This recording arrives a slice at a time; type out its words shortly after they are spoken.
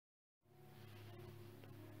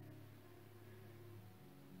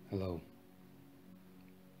Hello.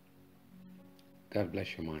 God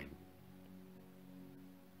bless your mind.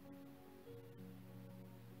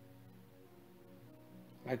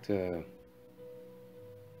 I'd like to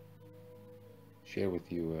share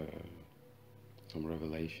with you some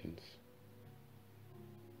revelations.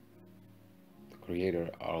 The Creator,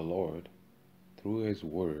 our Lord, through His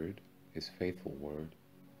Word, His faithful Word,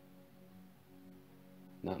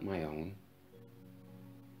 not my own,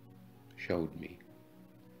 showed me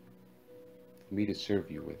for me to serve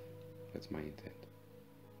you with. That's my intent.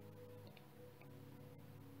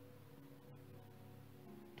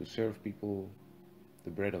 To serve people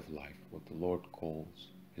the bread of life, what the Lord calls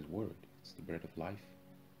His Word. It's the bread of life,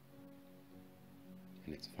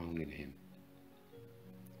 and it's found in Him.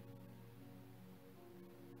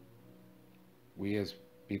 We as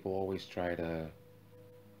people always try to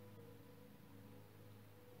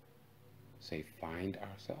say, find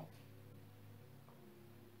ourselves.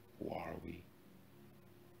 Who are we?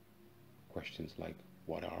 Questions like,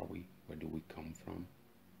 what are we? Where do we come from?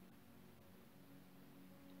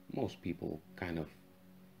 Most people kind of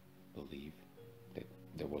believe that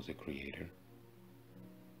there was a creator.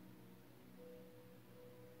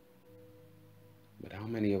 But how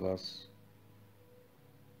many of us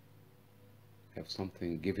have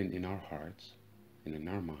something given in our hearts and in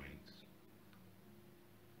our minds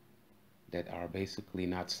that are basically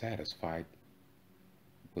not satisfied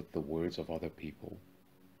with the words of other people,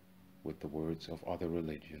 with the words of other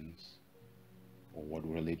religions, or what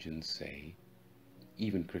religions say,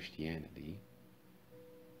 even Christianity,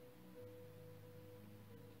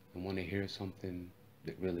 and want to hear something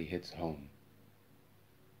that really hits home?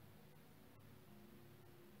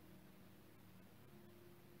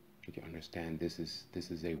 You understand, this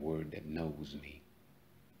is a word that knows me.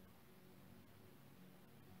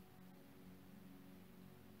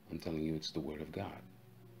 I'm telling you, it's the Word of God.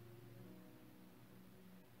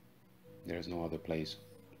 There's no other place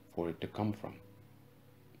for it to come from.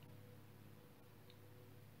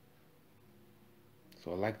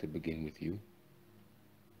 So I'd like to begin with you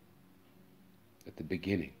at the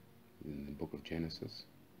beginning in the book of Genesis,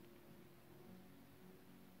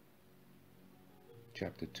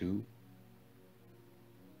 chapter 2,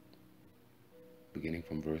 beginning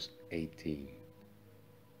from verse 18.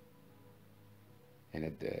 And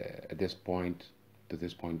at this point,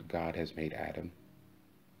 God has made Adam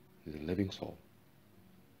as a living soul.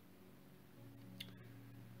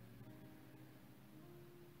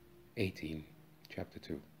 Chapter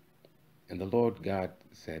 2. And the Lord God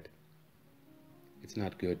said, it's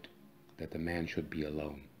not good that the man should be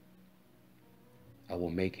alone. I will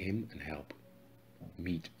make him an help,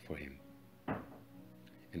 meet for him.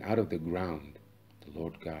 And out of the ground the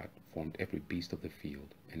Lord God formed every beast of the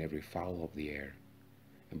field and every fowl of the air,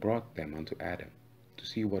 and brought them unto Adam, to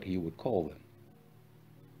see what he would call them.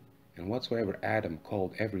 And whatsoever Adam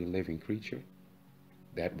called every living creature,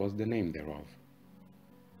 that was the name thereof.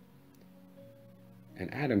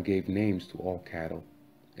 And Adam gave names to all cattle,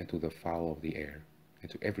 and to the fowl of the air, and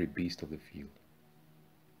to every beast of the field.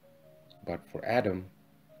 But for Adam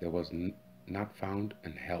there was not found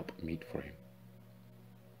an help meet for him.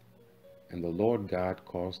 And the Lord God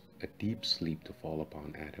caused a deep sleep to fall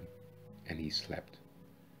upon Adam, and he slept.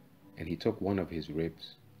 And he took one of his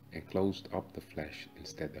ribs, and closed up the flesh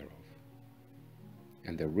instead thereof.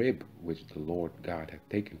 And the rib which the Lord God had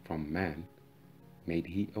taken from man, made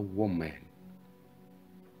he a woman,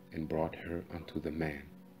 and brought her unto the man.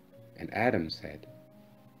 And Adam said,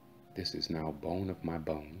 this is now bone of my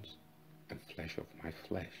bones, and flesh of my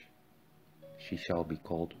flesh. She shall be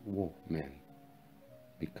called woman,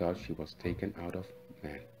 because she was taken out of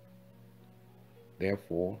man.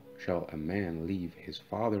 Therefore shall a man leave his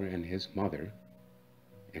father and his mother,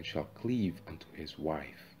 and shall cleave unto his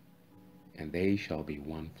wife, and they shall be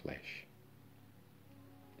one flesh.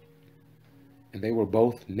 And they were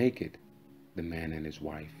both naked, the man and his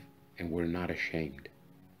wife, and were not ashamed.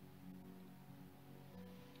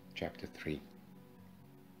 Chapter 3.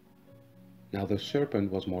 Now the serpent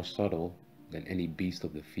was more subtle than any beast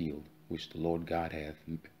of the field which the Lord God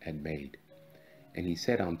had made. And he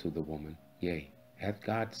said unto the woman, Yea, hath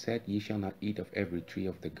God said, Ye shall not eat of every tree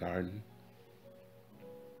of the garden?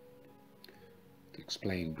 To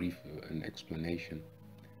explain an explanation,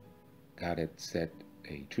 God had set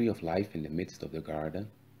a tree of life in the midst of the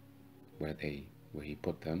garden, where he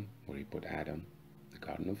put Adam, the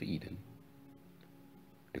Garden of Eden,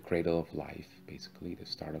 the cradle of life, basically the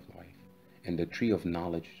start of life, and the tree of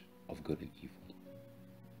knowledge of good and evil.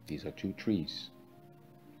 These are two trees,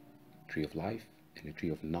 tree of life and the tree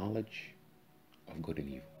of knowledge of good and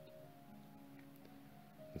evil.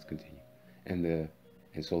 Let's continue. And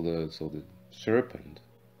And so the serpent,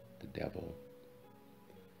 the devil,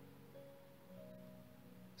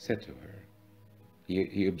 said to her,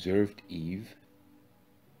 he observed Eve,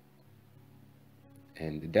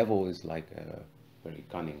 and the devil is like a very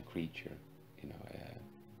cunning creature, you know.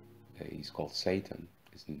 He's called Satan.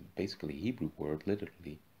 It's basically a Hebrew word,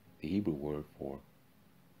 literally the Hebrew word for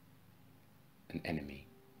an enemy.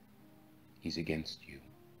 He's against you.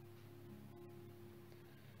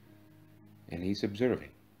 And he's observing.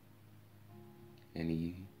 And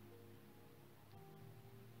he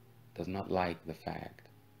does not like the fact,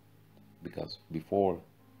 because before,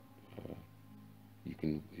 you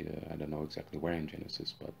can, I don't know exactly where in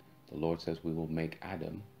Genesis, but the Lord says we will make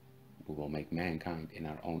Adam, we will make mankind in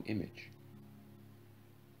our own image.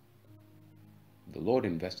 The Lord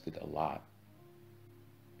invested a lot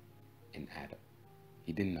in Adam.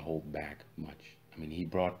 He didn't hold back much. I mean, he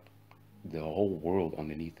brought the whole world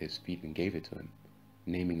underneath his feet and gave it to him,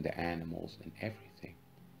 naming the animals and everything.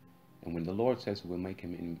 And when the Lord says we'll make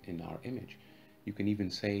him in our image, you can even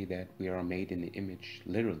say that we are made in the image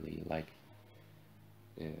literally, like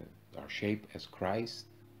our shape as Christ,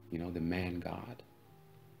 you know, the man God,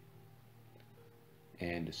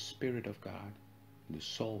 and the Spirit of God, the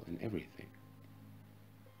soul and everything.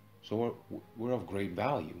 So we're of great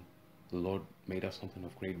value. The Lord made us something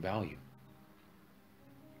of great value.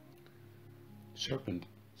 The serpent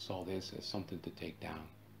saw this as something to take down.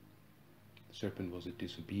 The serpent was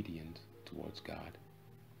disobedient towards God.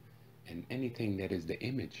 And anything that is the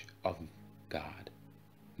image of God,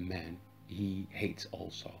 man, he hates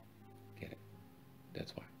also. Get it?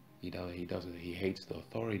 That's why. He hates the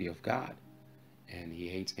authority of God. And he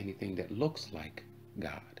hates anything that looks like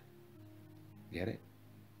God. Get it?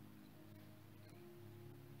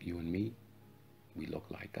 You and me, we look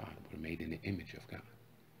like God. We're made in the image of God.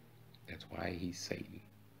 That's why he's Satan,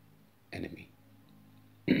 enemy.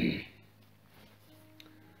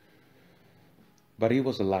 But he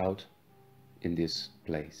was allowed in this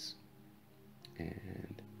place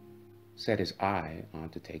and set his eye on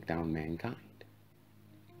to take down mankind.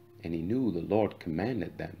 And he knew the Lord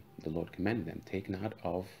commanded them, take not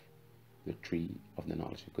of the tree of the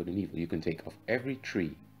knowledge of good and evil. You can take of every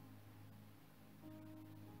tree.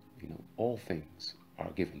 You know, all things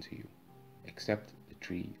are given to you, except the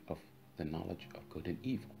tree of the knowledge of good and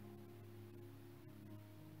evil.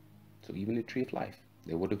 So even the tree of life,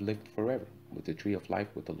 they would have lived forever with the tree of life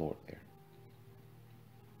with the Lord there.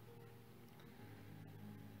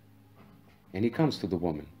 And he comes to the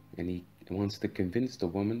woman, and he wants to convince the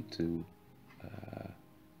woman to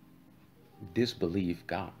disbelieve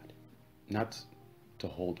God, not to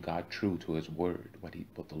hold God true to his word, what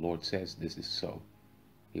the Lord says, this is so.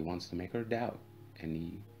 He wants to make her doubt, and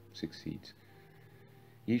he succeeds.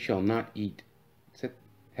 Ye shall not eat,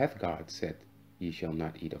 hath God said, ye shall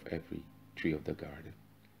not eat of every tree of the garden.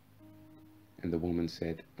 And the woman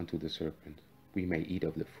said unto the serpent, we may eat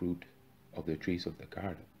of the fruit of the trees of the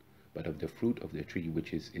garden, but of the fruit of the tree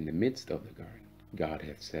which is in the midst of the garden, God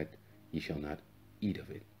hath said, ye shall not eat of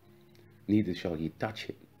it, neither shall ye touch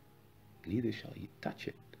it,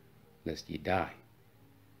 lest ye die.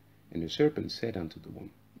 And the serpent said unto the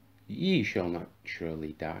woman, ye shall not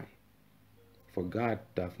surely die, for God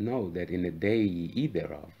doth know that in the day ye eat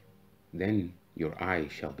thereof, then your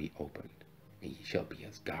eyes shall be opened, and ye shall be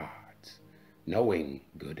as gods, knowing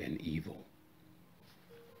good and evil.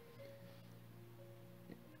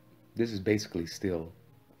 This is basically still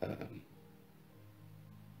the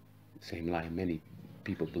same lie many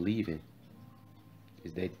people believe in,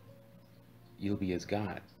 is that you'll be as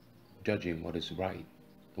God, judging what is right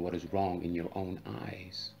and what is wrong in your own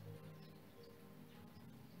eyes.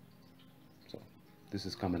 So this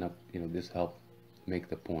is coming up, you know, this helped make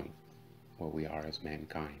the point where we are as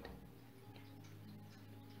mankind.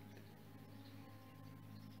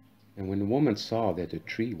 And when the woman saw that the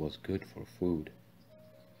tree was good for food,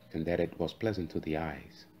 and that it was pleasant to the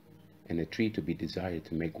eyes, and a tree to be desired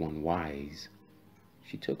to make one wise,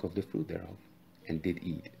 she took of the fruit thereof, and did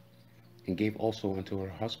eat, and gave also unto her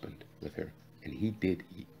husband with her, and he did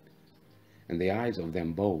eat. And the eyes of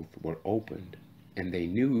them both were opened, and they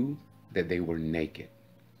knew that they were naked.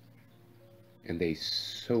 And they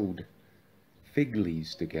sewed fig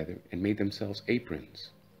leaves together, and made themselves aprons,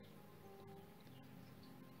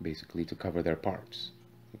 basically to cover their parts,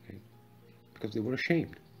 okay? Because they were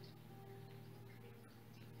ashamed.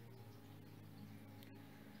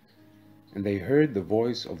 And they heard the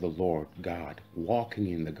voice of the Lord God walking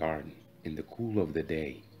in the garden in the cool of the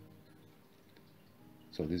day.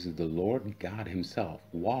 So this is the Lord God himself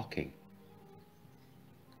walking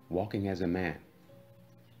as a man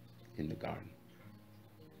in the garden.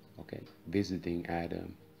 okay, visiting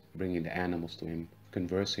Adam, bringing the animals to him,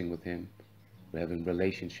 conversing with him, having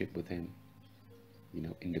relationship with him.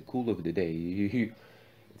 In the cool of the day,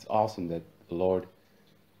 it's awesome that the Lord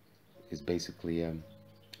is basically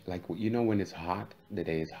like when it's hot, the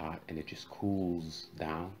day is hot and it just cools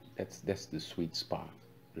down. That's the sweet spot,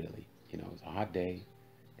 really. It's a hot day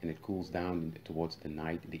and it cools down towards the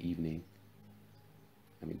night, the evening.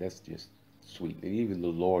 I mean, that's just sweet. And even the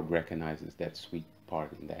Lord recognizes that sweet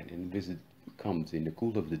part in that, and visit comes in the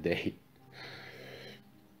cool of the day.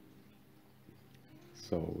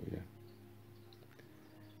 So, yeah.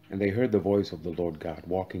 And they heard the voice of the Lord God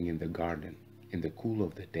walking in the garden in the cool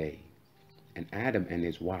of the day. And Adam and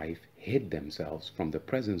his wife hid themselves from the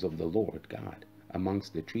presence of the Lord God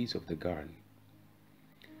amongst the trees of the garden.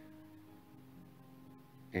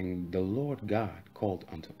 And the Lord God called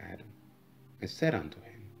unto Adam and said unto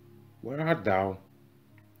him, Where art thou?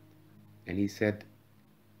 And he said,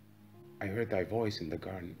 I heard thy voice in the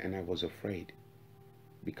garden, and I was afraid,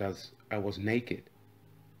 because I was naked,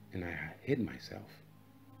 and I hid myself.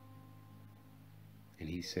 And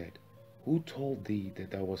he said, Who told thee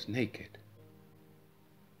that thou wast naked?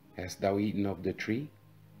 Hast thou eaten of the tree,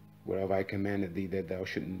 whereof I commanded thee that thou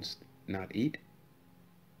shouldst not eat?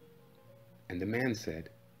 And the man said,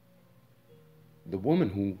 The woman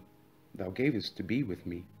whom thou gavest to be with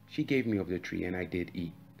me, she gave me of the tree, and I did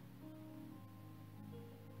eat.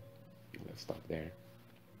 Let's stop there.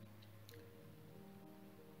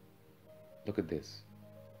 Look at this.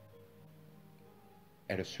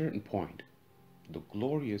 At a certain point, the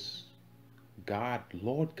glorious God,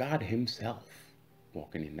 Lord God himself,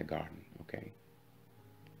 walking in the garden, okay?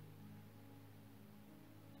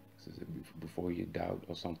 This is before you doubt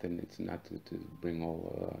or something. It's not to bring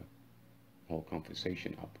whole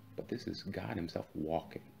conversation up, but this is God himself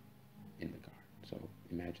walking in the garden. So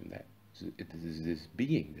imagine that. It is this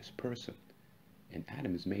being, this person, and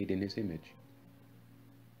Adam is made in his image.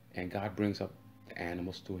 And God brings up the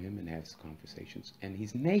animals to him and has conversations, and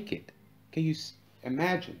he's naked. Can you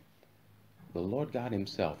imagine the Lord God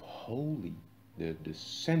himself, holy, the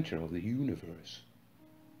center of the universe,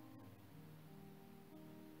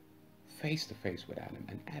 face to face with Adam,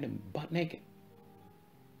 and Adam butt naked,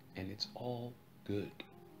 and it's all good.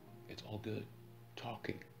 It's all good.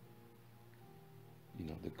 Talking.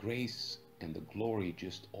 The grace and the glory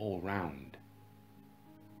just all round.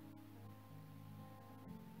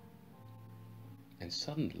 And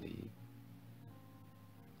suddenly,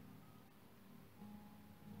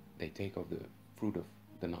 they take of the fruit of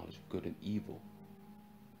the knowledge of good and evil.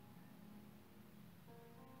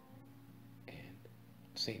 And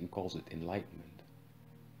Satan calls it enlightenment.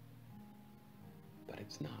 But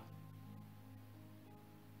it's not.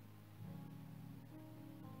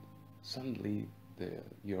 Suddenly,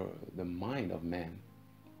 the mind of man,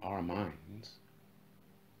 our minds,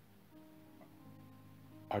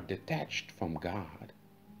 are detached from God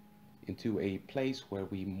into a place where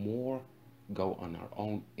we more go on our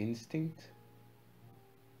own instinct,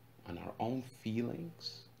 on our own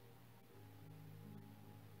feelings,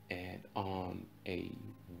 and on a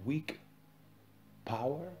weak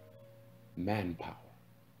power, manpower.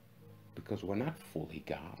 Because we're not fully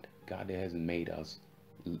God. God hasn't made us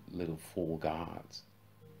little full gods.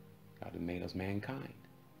 God has made us mankind,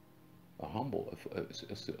 a humble,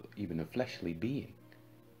 even a fleshly being.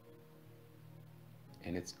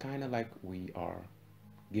 And it's kind of like we are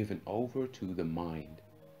given over to the mind,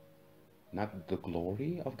 not the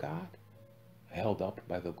glory of God, held up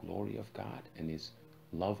by the glory of God and his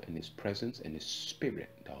love and his presence and his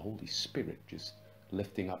spirit, the Holy Spirit, just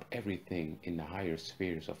lifting up everything in the higher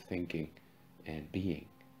spheres of thinking and being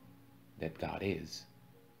that God is.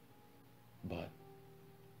 But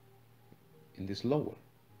in this lower,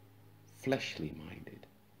 fleshly minded,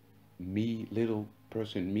 me, little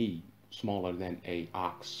person, me, smaller than a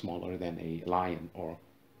ox, smaller than a lion, or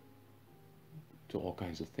to all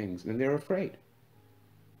kinds of things, and they're afraid.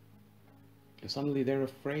 And suddenly they're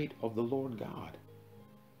afraid of the Lord God.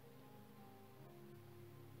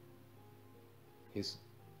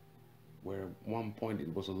 Where one point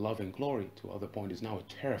it was a loving glory, to other point is now a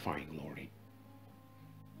terrifying glory.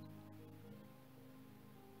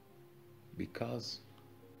 Because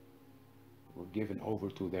we're given over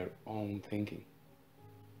to their own thinking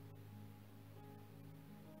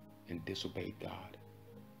and disobeyed God.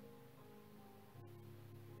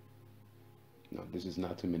 Now, this is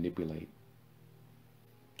not to manipulate,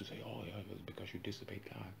 to say, oh yeah, it's because you disobeyed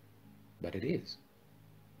God. But it is.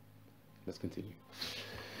 Let's continue.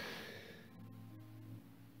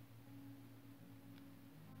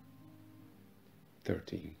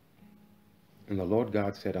 And the Lord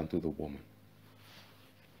God said unto the woman,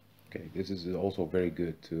 Okay, this is also very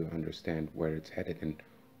good to understand where it's headed and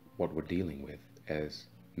what we're dealing with as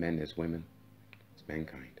men, as women, as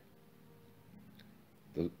mankind.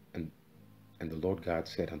 The, and the Lord God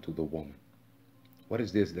said unto the woman, what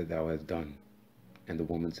is this that thou hast done? And the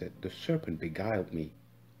woman said, the serpent beguiled me,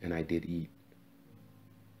 and I did eat.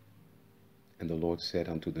 And the Lord said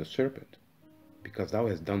unto the serpent, because thou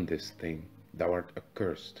hast done this thing, thou art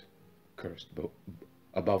accursed, cursed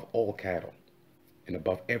above all cattle, and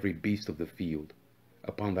above every beast of the field.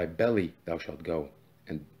 Upon thy belly thou shalt go,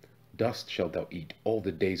 and dust shalt thou eat all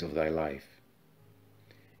the days of thy life.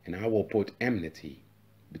 And I will put enmity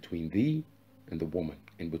between thee and the woman,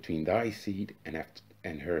 and between thy seed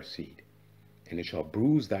and her seed. And it shall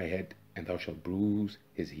bruise thy head, and thou shalt bruise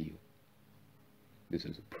his heel. This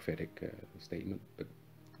is a prophetic statement, but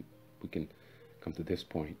we can come to this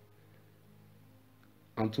point.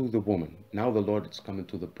 Unto the woman. Now the Lord is coming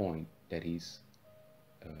to the point that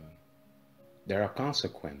there are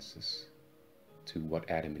consequences to what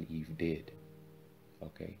Adam and Eve did.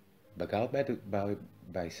 Okay, beguiled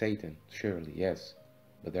by Satan, surely, yes,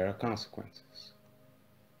 but there are consequences.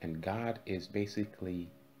 And God is basically,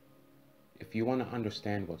 if you want to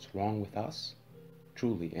understand what's wrong with us,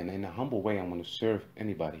 truly, and in a humble way, I'm going to serve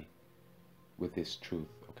anybody with this truth,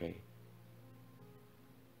 okay?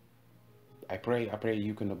 I pray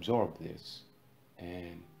you can absorb this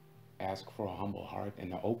and ask for a humble heart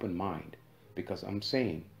and an open mind, because I'm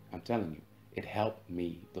telling you, it helped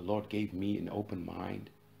me. The Lord gave me an open mind,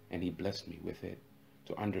 and he blessed me with it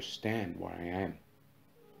to understand where I am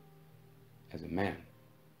as a man.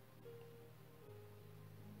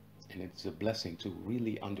 And it's a blessing to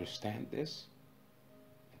really understand this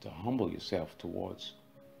and to humble yourself towards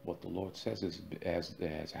what the Lord says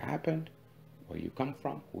has happened, where you come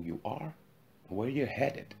from, who you are, and where you're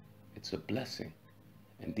headed. It's a blessing.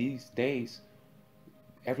 And these days,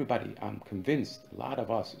 everybody, I'm convinced, a lot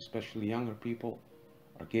of us, especially younger people,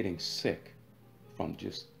 are getting sick from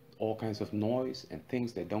just all kinds of noise and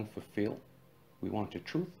things that don't fulfill. We want the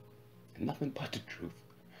truth and nothing but the truth,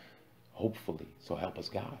 hopefully, so help us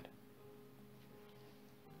God.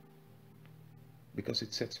 Because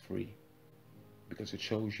it sets free, because it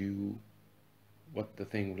shows you what the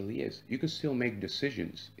thing really is. You can still make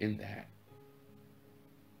decisions in that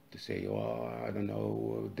to say, oh, I don't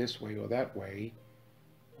know, this way or that way,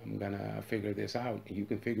 I'm gonna figure this out. And you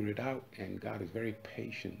can figure it out, and God is very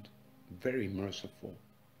patient, very merciful.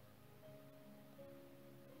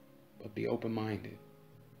 But be open-minded.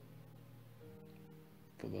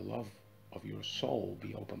 For the love of your soul,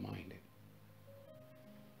 be open-minded.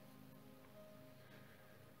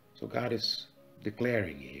 So God is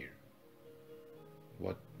declaring here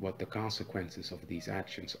what the consequences of these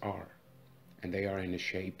actions are. And they are in a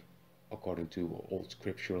shape, according to old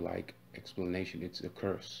scripture-like explanation, it's a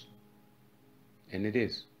curse. And it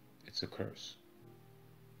is. It's a curse.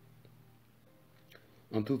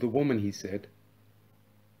 Unto the woman he said,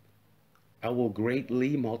 I will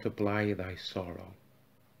greatly multiply thy sorrow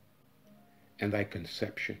and thy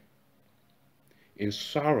conception. In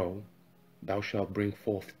sorrow thou shalt bring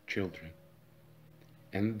forth children,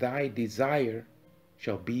 and thy desire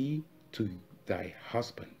shall be to thy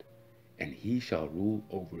husband, and he shall rule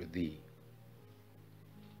over thee.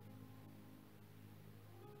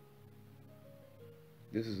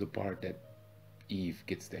 This is the part that Eve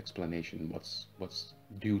gets the explanation, what's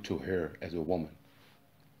due to her as a woman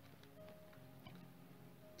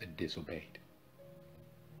that disobeyed.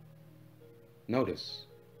 Notice,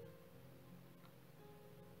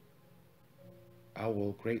 I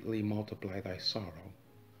will greatly multiply thy sorrow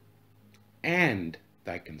and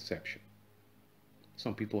thy conception.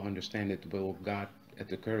 Some people understand it, well, God at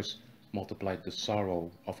the curse multiplied the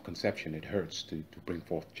sorrow of conception. It hurts to bring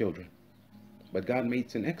forth children. But God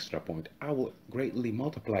makes an extra point. I will greatly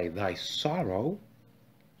multiply thy sorrow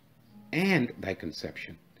and thy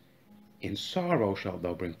conception. In sorrow shalt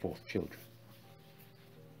thou bring forth children,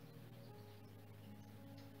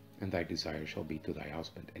 and thy desire shall be to thy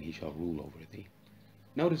husband, and he shall rule over thee.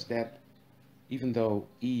 Notice that even though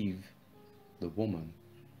Eve, the woman,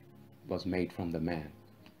 was made from the man,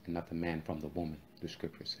 and not the man from the woman, the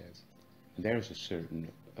scripture says, there is a certain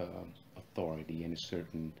authority and a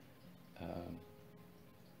certain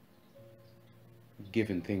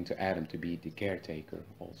given thing to Adam to be the caretaker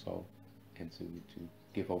also, and to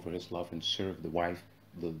give over his love and serve the wife.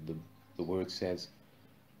 The word says,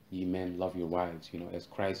 ye men love your wives, as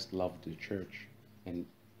Christ loved the church, and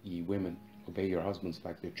ye women obey your husbands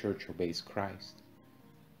like the church obeys Christ,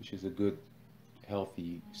 which is a good,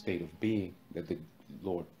 healthy state of being that the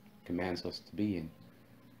Lord commands us to be in.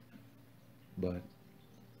 But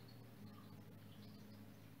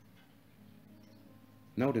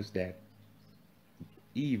Notice that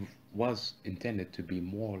Eve was intended to be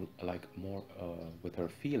more with her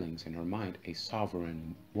feelings and her mind, a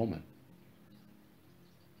sovereign woman.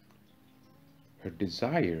 Her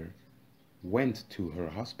desire went to her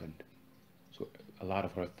husband. So a lot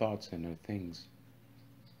of her thoughts and her things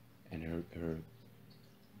and her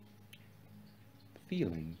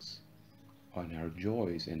feelings and her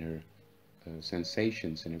joys and her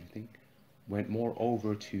sensations and everything went more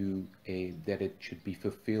over to that it should be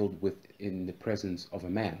fulfilled within the presence of a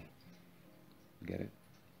man. Get it?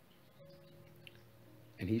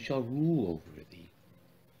 And he shall rule over thee.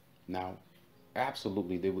 Now,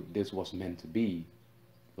 absolutely, this was meant to be.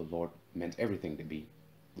 The Lord meant everything to be.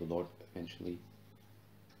 The Lord eventually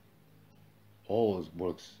always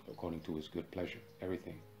works according to his good pleasure.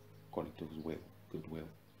 Everything according to his will, good will.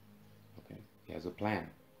 Okay? He has a plan.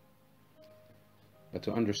 But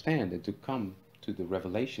to understand and to come to the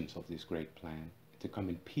revelations of this great plan, to come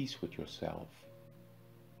in peace with yourself,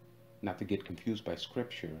 not to get confused by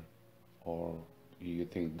scripture, or you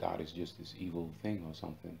think God is just this evil thing or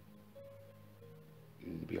something.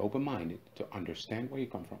 Be open-minded to understand where you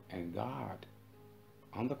come from. And God,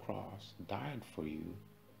 on the cross, died for you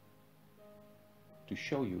to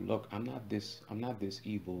show you, look, I'm not this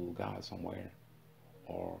evil God somewhere,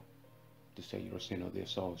 or to say you're a sinner,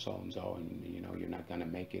 this, so and so, and you know you're not gonna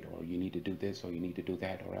make it, or you need to do this, or you need to do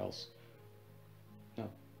that, or else. No,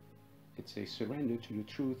 it's a surrender to the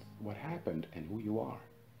truth, what happened, and who you are.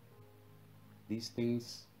 These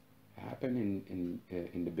things happen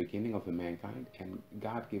in the beginning of the mankind, and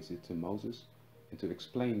God gives it to Moses, and to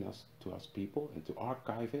explain to us people, and to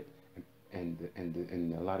archive it, and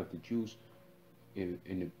a lot of the Jews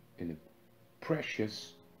in a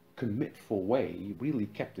precious, commitful way really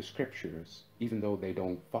kept the scriptures, even though they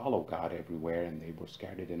don't follow God everywhere, and they were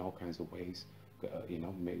scattered in all kinds of ways. You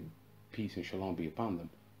know, may peace and shalom be upon them,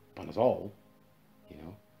 upon us all. You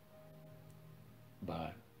know,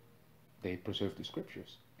 but they preserve the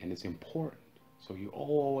scriptures, and it's important, so you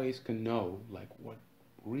always can know like what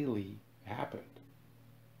really happened.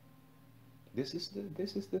 This is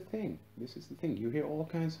the thing. This is the thing. You hear all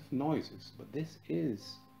kinds of noises, but this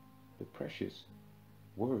is the precious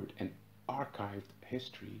word and archived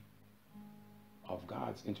history of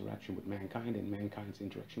God's interaction with mankind and mankind's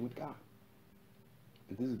interaction with God.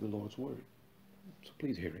 And this is the Lord's word. So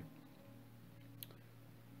please hear it.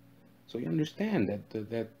 So you understand that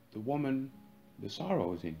the woman, the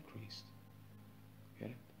sorrow is increased. Get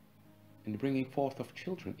it? And the bringing forth of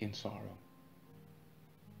children in sorrow.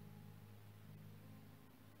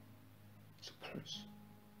 It's a curse.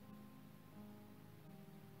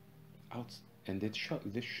 And this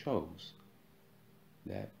shows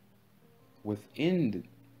that within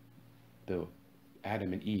the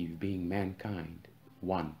Adam and Eve being mankind,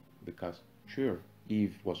 one, because sure,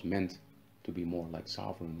 Eve was meant to be more like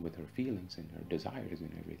sovereign with her feelings and her desires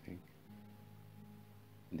and everything.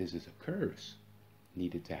 And this is a curse,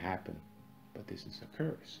 needed to happen, but this is a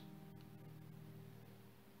curse.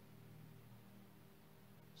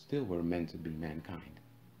 Still, we're meant to be mankind.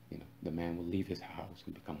 You know, the man will leave his house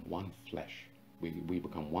and become one flesh. We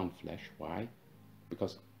become one flesh. Why?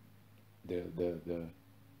 Because the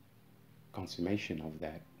consummation of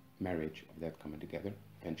that marriage, of that coming together,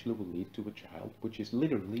 eventually will lead to a child, which is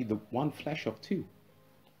literally the one flesh of two.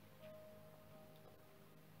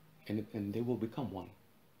 And they will become one.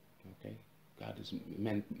 Okay? God is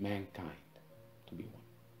meant mankind to be one.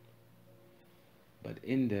 But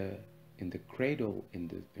in the cradle, in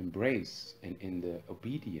the embrace, and in the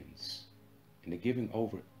obedience, in the giving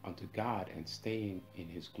over unto God and staying in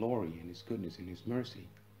his glory and his goodness and his mercy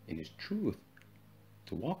and his truth,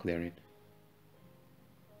 to walk therein,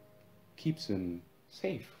 keeps them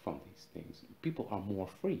safe from these things. People are more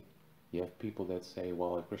free. You have people that say,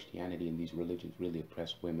 well, Christianity and these religions really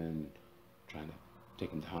oppress women, trying to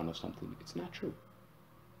take them down or something. It's not true.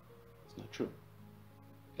 It's not true.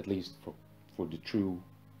 At least for the true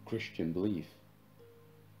Christian belief.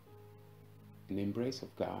 In the embrace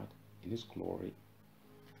of God, in his glory,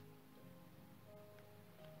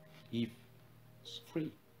 Eve was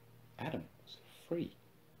free. Adam was free.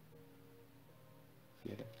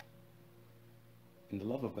 Get it? In the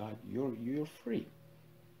love of God, you're free.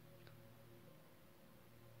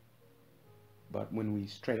 But when we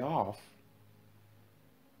stray off,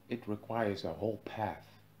 it requires a whole path.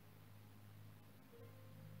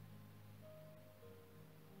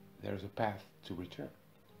 There's a path to return.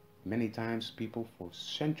 Many times people for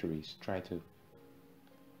centuries try to,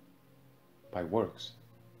 by works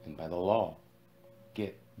and by the law,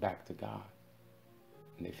 get back to God.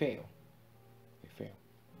 And they fail. They fail.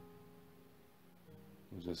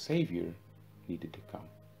 There was a Savior needed to come.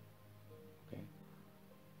 Okay,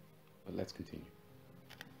 but let's continue.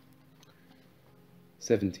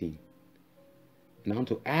 17. And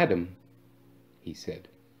unto Adam he said,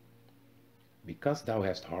 because thou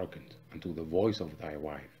hast hearkened unto the voice of thy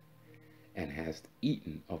wife, and hast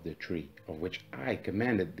eaten of the tree of which I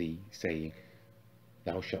commanded thee, saying,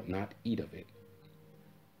 thou shalt not eat of it.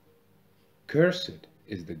 Cursed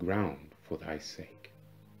is the ground for thy sake.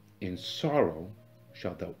 In sorrow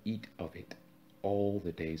shalt thou eat of it all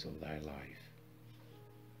the days of thy life.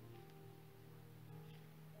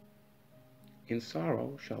 In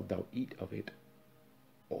sorrow shalt thou eat of it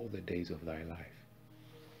all the days of thy life.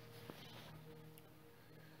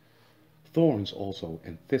 Thorns also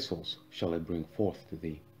and thistles shall it bring forth to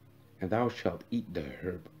thee, and thou shalt eat the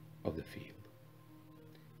herb of the field.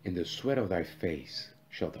 In the sweat of thy face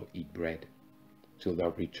shalt thou eat bread, till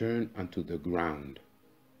thou return unto the ground.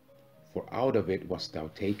 For out of it wast thou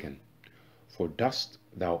taken, for dust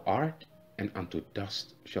thou art, and unto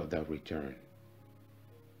dust shalt thou return.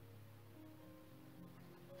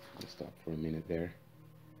 Let's stop for a minute there.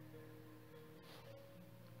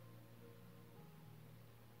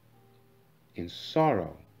 In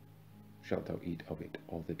sorrow shalt thou eat of it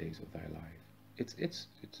all the days of thy life.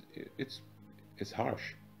 It's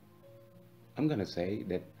harsh. I'm gonna say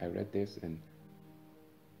that I read this and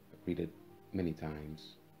read it many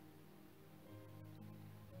times.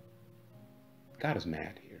 God is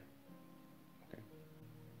mad here. Okay.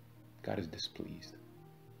 God is displeased.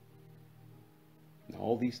 Now,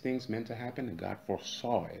 all these things meant to happen, and God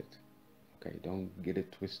foresaw it. Okay, don't get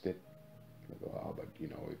it twisted. Like, oh, but you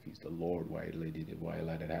know, if He's the Lord, why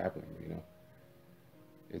let it happen? You know,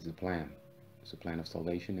 it's a plan. It's a plan of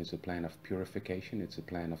salvation. It's a plan of purification. It's a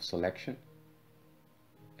plan of selection.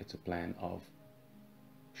 It's a plan of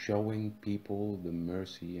showing people the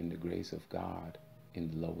mercy and the grace of God in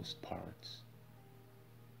the lowest parts.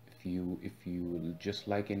 If you just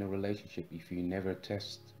like in a relationship, if you never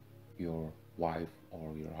test your wife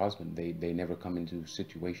or your husband, they never come into a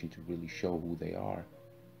situation to really show who they are,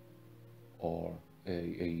 or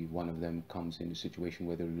one of them comes in a situation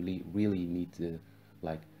where they really need to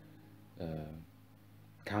like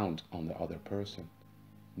count on the other person.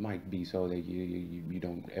 It might be so that you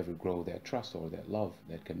don't ever grow that trust or that love,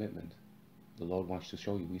 that commitment. The Lord wants to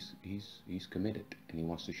show you he's committed, and He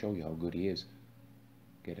wants to show you how good He is.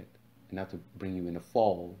 Get it? And not to bring you in a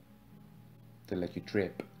fall, to let you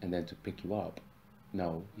trip and then to pick you up.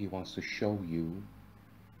 No, He wants to show you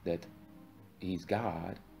that He's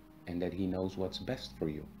God and that He knows what's best for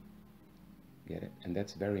you. Get it? And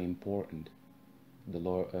that's very important. The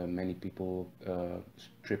Lord, many people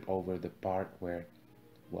trip over the part where,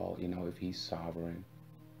 well, you know, if He's sovereign,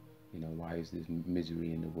 you know, why is this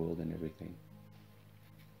misery in the world and everything?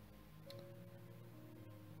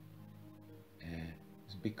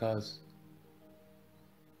 It's because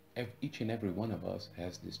each and every one of us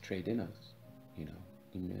has this trait in us, you know.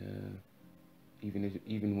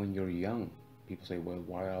 Even when you're young, people say, well,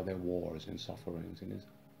 why are there wars and sufferings and this?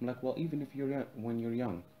 I'm like, well, even if you're when you're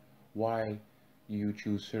young, why you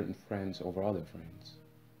choose certain friends over other friends?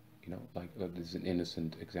 You know, like this is an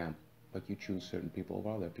innocent example, but you choose certain people over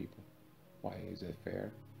other people. Why is that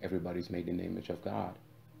fair? Everybody's made in the image of God.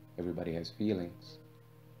 Everybody has feelings.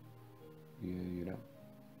 You know,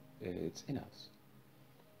 it's in us.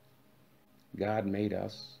 God made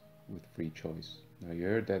us with free choice. Now you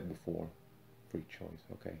heard that before, free choice,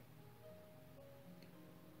 okay?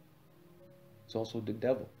 It's also the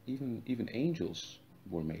devil. Even angels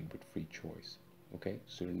were made with free choice, okay?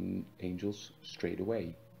 Certain angels strayed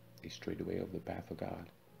away. They strayed away of the path of God.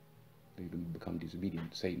 They become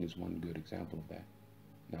disobedient. Satan is one good example of that.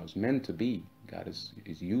 Now it's meant to be. God is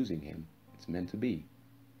using him. It's meant to be.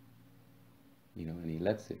 You know, and He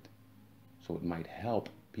lets it. So it might help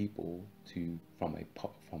people to from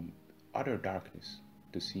utter darkness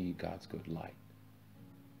to see God's good light,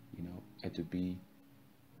 you know, and to be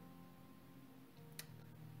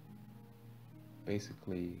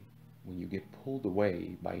basically, when you get pulled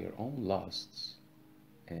away by your own lusts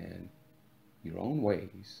and your own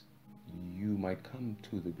ways, you might come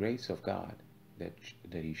to the grace of God that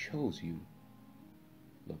He shows you,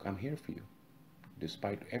 look, I'm here for you,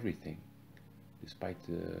 despite everything. Despite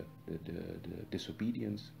the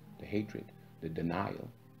disobedience, the hatred, the denial,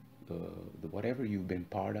 the whatever you've been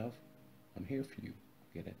part of, I'm here for you.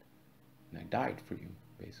 Get it? And I died for you,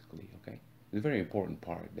 basically. Okay. It's a very important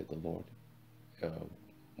part that the Lord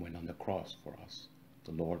went on the cross for us.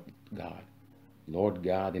 The Lord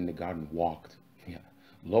God in the garden walked. Yeah,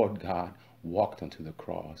 Lord God walked onto the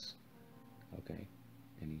cross. Okay,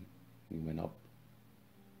 and he went up,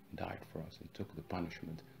 died for us, and took the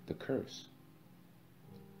punishment, the curse.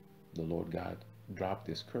 the Lord God dropped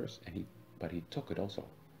this curse, but he took it also.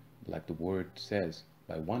 Like the word says,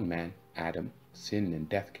 by one man, Adam, sin and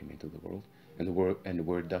death came into the world. And the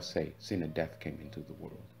word does say sin and death came into the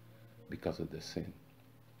world because of the sin.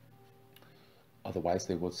 Otherwise,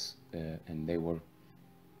 they was they were.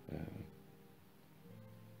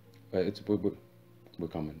 It's we're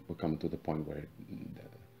coming to the point where we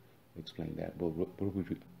explain that. We'll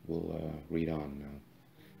read on now.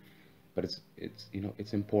 But it's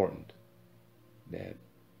it's important that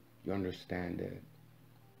you understand that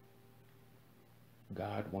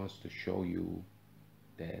God wants to show you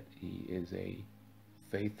that He is a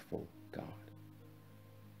faithful God,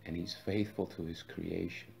 and He's faithful to His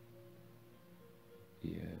creation.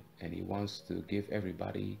 Yeah, and He wants to give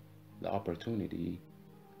everybody the opportunity,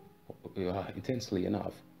 intensely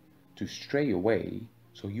enough, to stray away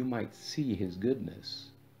so you might see His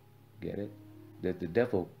goodness. Get it? That the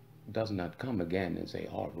devil does not come again and say,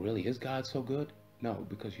 "Oh, really? Is God so good?" No,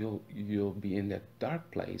 because you'll be in that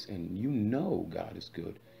dark place, and you know God is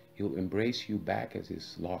good. He'll embrace you back as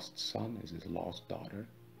His lost son, as His lost daughter,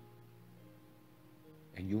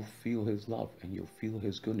 and you'll feel His love, and you'll feel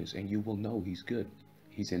His goodness, and you will know He's good.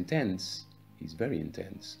 He's intense. He's very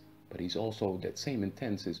intense, but He's also, that same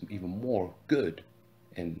intense is even more good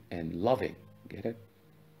and loving. Get it?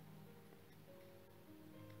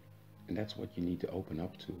 And that's what you need to open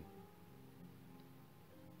up to.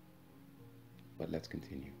 But let's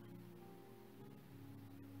continue.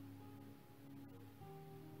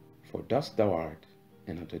 For dust thou art,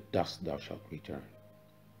 and unto dust thou shalt return.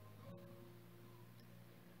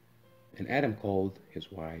 And Adam called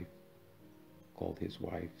his wife's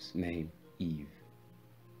name Eve,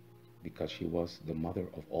 because she was the mother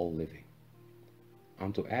of all living.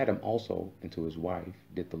 Unto Adam also and to his wife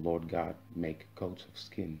did the Lord God make coats of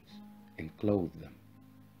skins, and clothe them.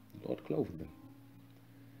 The Lord clothed them.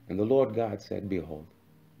 And the Lord God said, Behold,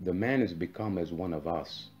 the man is become as one of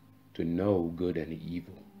us, to know good and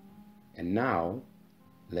evil. And now,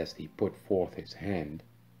 lest he put forth his hand,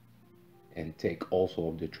 and take also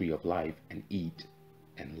of the tree of life, and eat,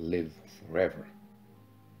 and live forever.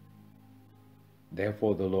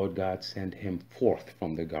 Therefore the Lord God sent him forth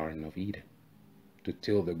from the Garden of Eden, to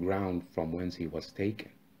till the ground from whence he was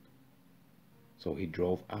taken. So he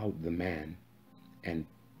drove out the man, and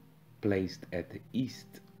placed at the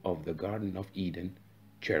east of the Garden of Eden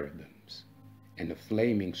cherubims, and a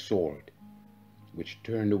flaming sword, which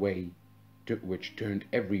turned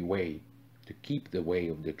every way to keep the way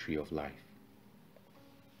of the tree of life.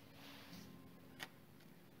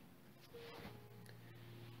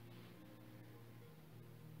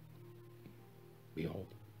 Behold,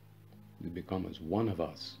 we become as one of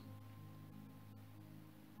us.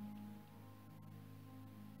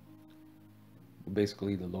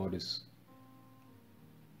 Basically, the Lord is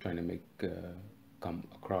trying to make come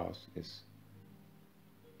across is,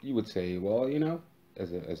 you would say, well,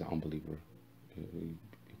 as an unbeliever,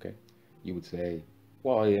 okay, you would say,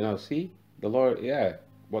 well, see, the Lord, yeah,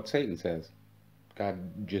 what Satan says, God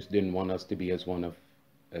just didn't want us to be as one of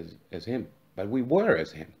as Him, but we were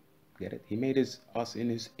as Him. Get it? He made us in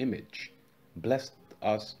His image, blessed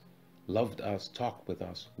us, loved us, talked with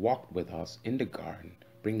us, walked with us in the garden,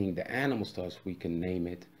 bringing the animals to us. We can name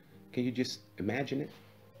it. Can you just imagine it?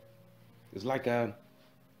 It's like a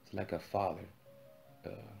father,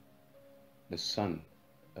 the son,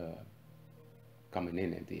 coming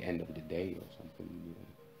in at the end of the day or something,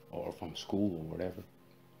 or from school or whatever,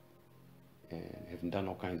 and having done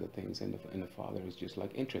all kinds of things, and the father is just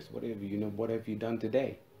like, interest. What have you done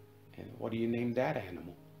today? And what do you name that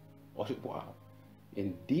animal? Oh, wow,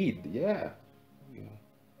 indeed, yeah,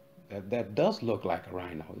 that does look like a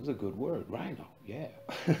rhino. It's a good word, rhino. Yeah.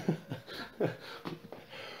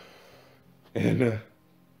 And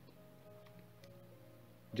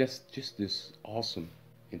just this awesome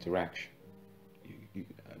interaction. You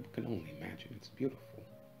can only imagine. It's beautiful.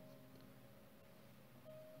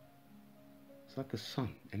 It's like a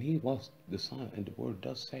son, and he was the son, and the word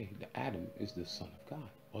does say that Adam is the son of God,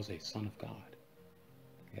 was a son of God.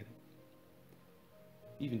 Get it?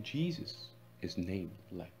 Even Jesus is named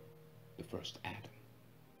like the first Adam.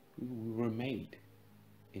 We were made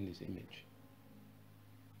in His image.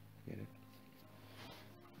 Get it?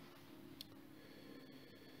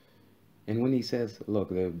 And when He says,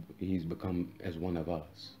 look, He's become as one of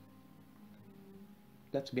us,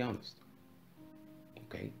 let's be honest,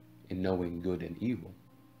 okay? In knowing good and evil,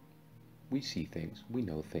 we see things, we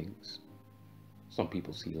know things. Some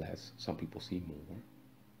people see less, some people see more.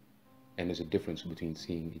 And there's a difference between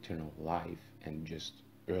seeing eternal life and just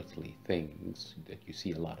earthly things, that you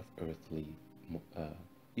see a lot of earthly,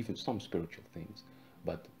 even some spiritual things.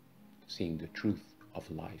 But seeing the truth of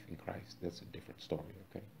life in Christ. That's a different story,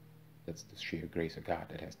 okay? That's the sheer grace of God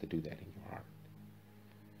that has to do that in your heart.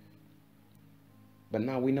 But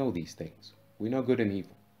now we know these things. We know good and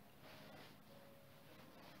evil.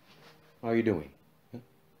 How are you doing? Huh?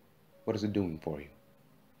 What is it doing for you?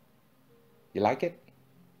 You like it?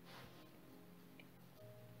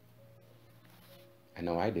 I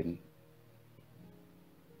know I didn't.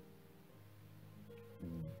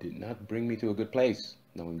 Did not bring me to a good place,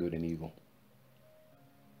 knowing good and evil.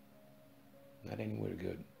 Not anywhere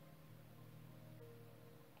good.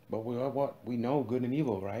 But we are what? We know good and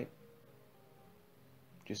evil, right?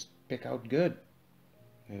 Just pick out good,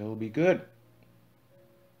 and it'll be good.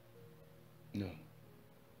 No.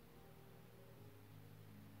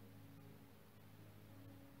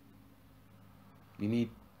 You need,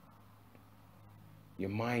 your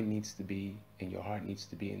mind needs to be, and your heart needs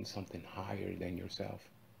to be in something higher than yourself.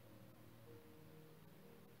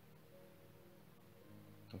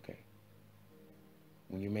 Okay.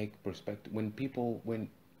 When you make perspective, when people, when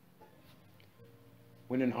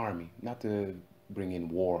an army, not to bring in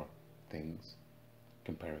war things,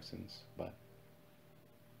 comparisons, but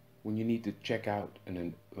when you need to check out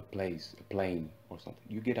a place, a plane or something,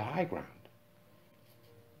 you get a high ground.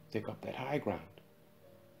 Take up that high ground.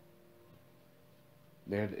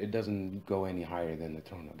 There, it doesn't go any higher than the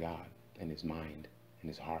throne of God and His mind and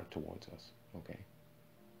His heart towards us, okay?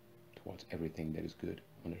 Towards everything that is good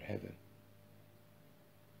under heaven.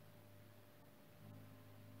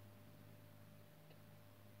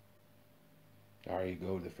 The higher you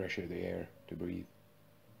go, the fresher the air to breathe.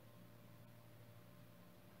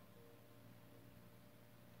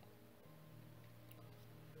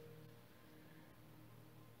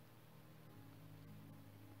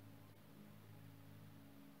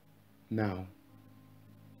 Now,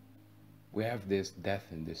 we have this death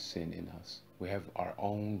and this sin in us. We have our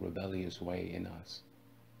own rebellious way in us.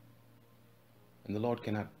 And the Lord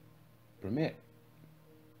cannot permit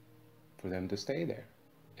for them to stay there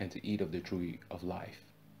and to eat of the tree of life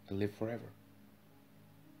and live forever.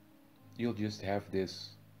 You'll just have this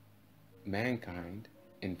mankind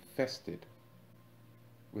infested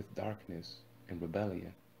with darkness and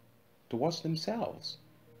rebellion towards themselves.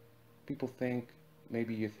 People think,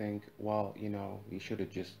 maybe you think, well, you know, He should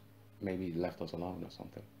have just maybe left us alone or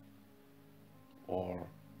something. Or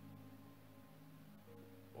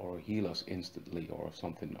heal us instantly or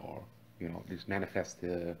something, or, you know, just manifest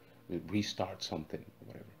restart something or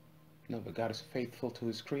whatever. No, but God is faithful to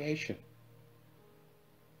His creation.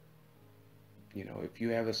 You know, if you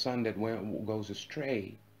have a son that goes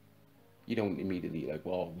astray, you don't immediately like,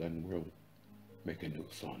 well, then we'll make a new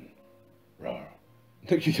son. Rawr.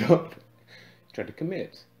 No, you don't. Try to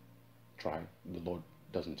commit. Try. The Lord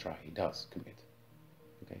doesn't try. He does commit.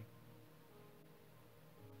 Okay?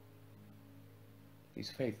 He's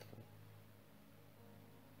faithful.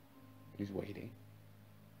 He's waiting.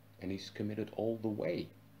 And He's committed all the way.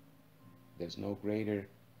 There's no greater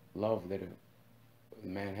love that a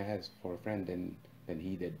man has for a friend than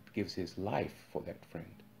he that gives his life for that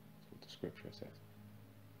friend. That's what the scripture says.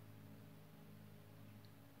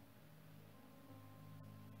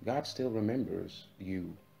 God still remembers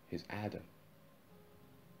you, His Adam,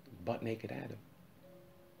 butt naked Adam,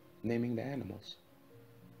 naming the animals.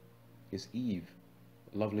 His Eve,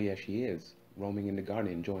 lovely as she is, roaming in the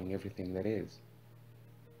garden, enjoying everything that is.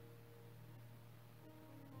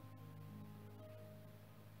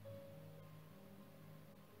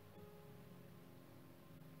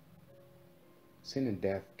 Sin and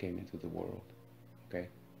death came into the world, okay?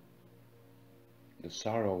 The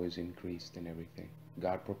sorrow is increased in everything.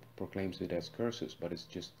 God proclaims it as curses, but it's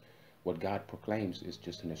just, what God proclaims is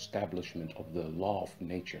just an establishment of the law of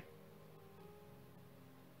nature.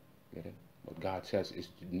 Get it? What God says is,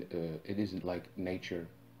 it isn't like nature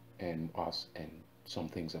and us and some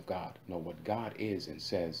things of God. No, what God is and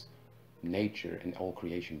says, nature and all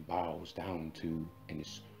creation bows down to, and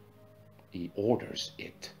He orders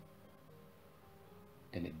it.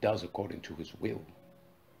 And it does according to His will.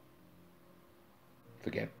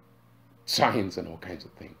 Forget science and all kinds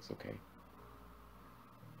of things, okay?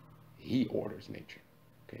 He orders nature,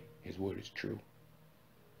 okay? His word is true.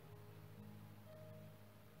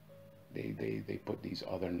 They put these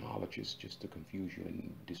other knowledges just to confuse you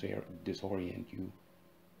and disorient you.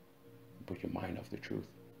 Put your mind off the truth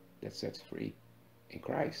that sets free in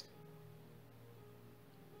Christ,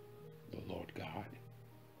 the Lord God.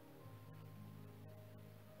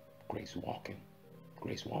 Grace walking.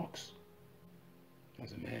 Grace walks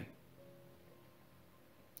as a man.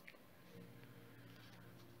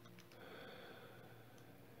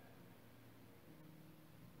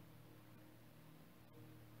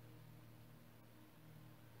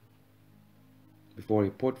 For he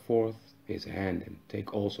put forth his hand and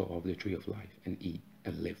take also of the tree of life and eat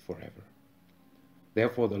and live forever.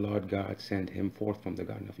 Therefore the Lord God sent him forth from the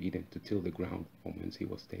Garden of Eden to till the ground from whence he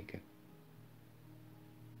was taken.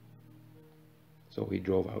 So he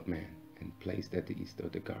drove out man and placed at the east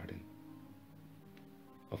of the Garden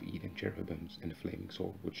of Eden cherubims and a flaming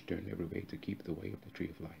sword which turned every way to keep the way of the tree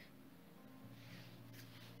of life.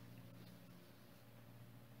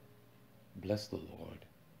 Bless the Lord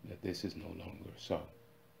that this is no longer so.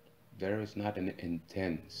 There is not an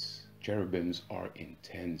intense, cherubims are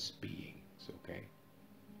intense beings, okay?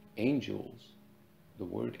 Angels, the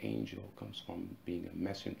word angel comes from being a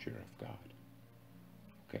messenger of God,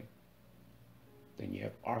 okay? Then you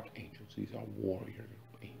have archangels, these are warrior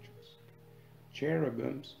angels.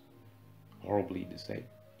 Cherubims, horribly to say,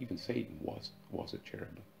 even Satan was a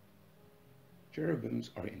cherubim. Cherubims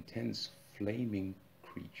are intense, flaming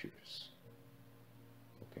creatures,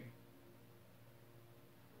 okay?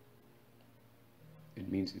 It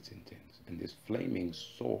means it's intense. And this flaming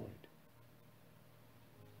sword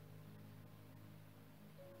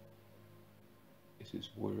is his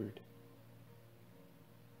word.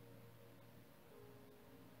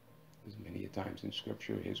 As many times in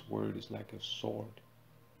scripture, his word is like a sword,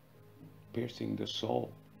 piercing the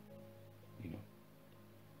soul, you know.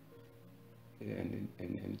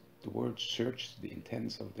 And the word searches the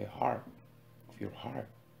intents of the heart, of your heart.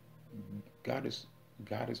 God is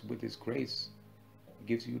with his grace. He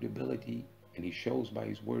gives you the ability, and he shows by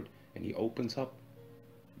his word, and he opens up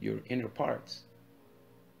your inner parts.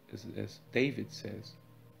 As David says,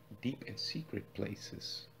 deep and secret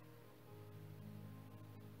places.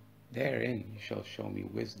 Therein you shall show me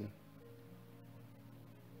wisdom.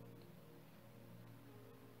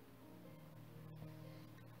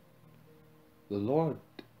 The Lord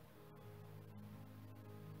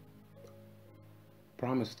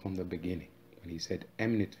promised from the beginning, when he said,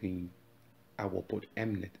 enmity, I will put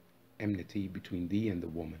enmity between thee and the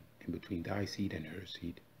woman, and between thy seed and her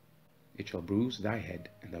seed. It shall bruise thy head,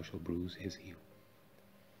 and thou shalt bruise his heel.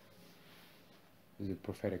 This is a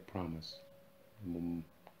prophetic promise.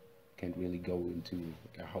 Can't really go into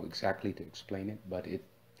how exactly to explain it, but it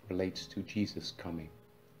relates to Jesus coming.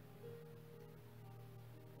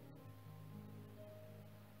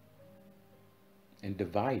 And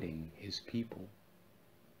dividing his people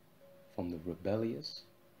from the rebellious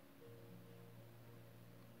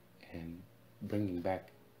and bringing back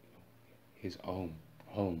his own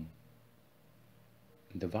home,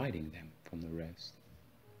 and dividing them from the rest.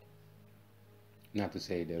 Not to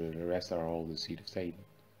say that the rest are all the seed of Satan.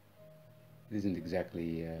 It isn't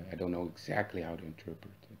exactly, I don't know exactly how to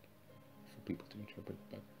interpret it, for people to interpret,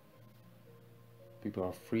 but people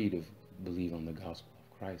are free to believe on the gospel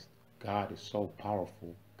of Christ. God is so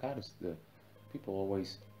powerful. God is people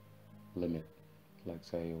always limit, like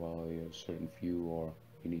say, well, you're a certain few or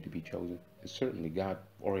you need to be chosen. And certainly God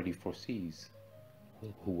already foresees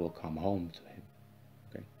who will come home to him,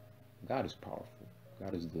 okay? God is powerful.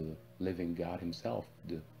 God is the living God himself,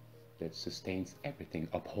 that sustains everything,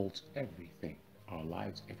 upholds everything, our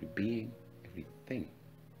lives, every being, everything.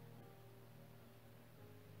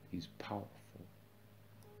 He's powerful,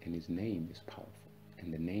 and his name is powerful,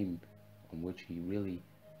 and the name on which he really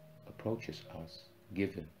approaches us,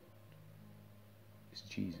 given, is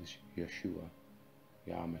Jesus, Yeshua,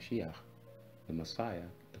 Mashiach, the Messiah,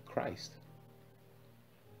 the Christ.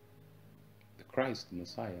 The Christ, the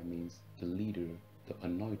Messiah, means the leader, the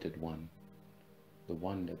anointed one, the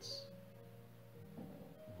one that's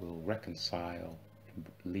will reconcile and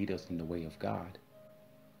lead us in the way of God.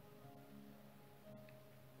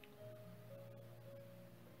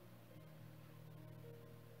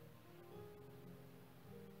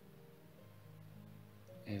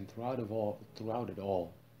 And throughout it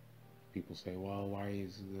all, people say, well, why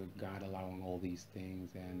is God allowing all these things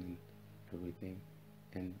and everything?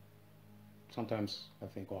 And sometimes I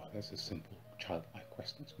think, oh, that's a simple childlike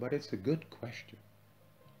question, but it's a good question.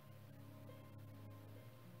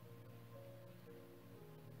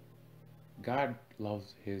 God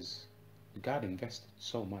invested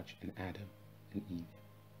so much in Adam and Eve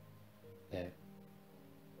that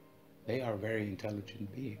they are very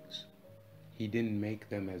intelligent beings. He didn't make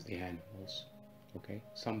them as the animals, okay?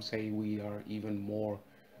 Some say we are even more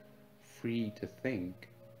free to think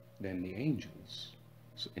than the angels,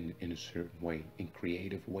 so in a certain way, in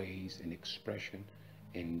creative ways, in expression,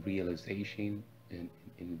 in realization, in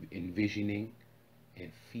envisioning,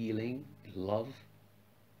 in feeling, in love.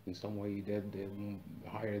 In some way, they're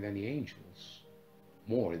higher than the angels,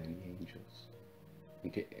 more than the angels.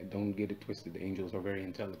 Okay, don't get it twisted. The angels are very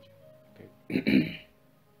intelligent. Okay,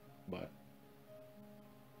 but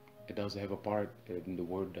It does have a part, and the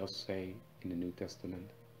word does say in the New Testament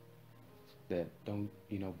that don't,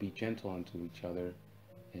 be gentle unto each other,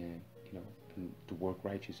 and, and to work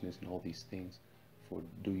righteousness and all these things. For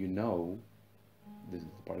do you know, this is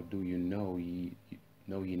the part, do you know,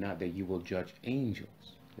 know ye not that you will judge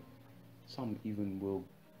angels? Some even will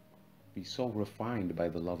be so refined by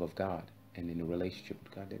the love of God and in a relationship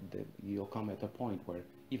with God that you'll come at a point where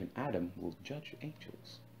even Adam will judge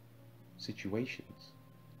angels, situations.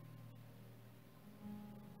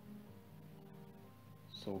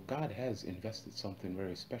 So God has invested something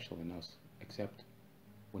very special in us, except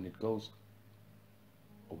when it goes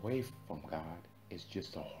away from God, it's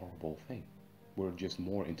just a horrible thing. We're just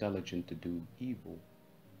more intelligent to do evil,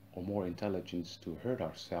 or more intelligence to hurt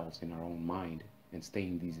ourselves in our own mind and stay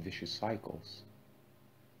in these vicious cycles.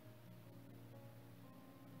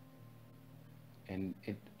 And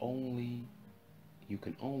you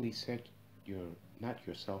can only set not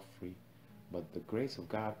yourself free, but the grace of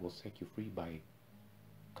God will set you free by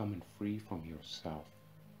coming free from yourself,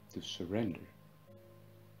 to surrender.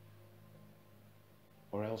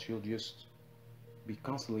 Or else you'll just be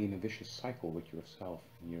constantly in a vicious cycle with yourself,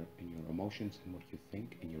 in your emotions and what you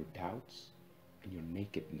think, and your doubts, and your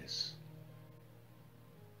nakedness.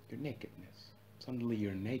 Your nakedness. Suddenly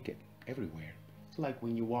you're naked everywhere. It's like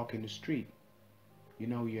when you walk in the street.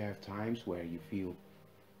 You have times where you feel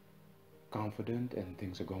confident and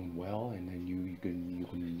things are going well, and then you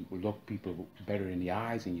can look people better in the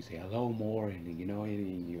eyes and you say hello more, and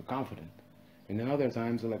and you're confident. And then other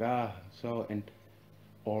times they're like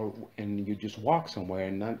and you just walk somewhere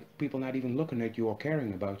and people not even looking at you or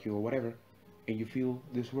caring about you or whatever, and you feel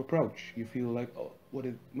this reproach. You feel like, oh,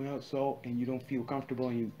 and you don't feel comfortable,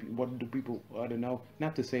 and what do people, I don't know,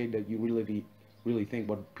 not to say that you really think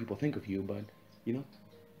what people think of you, but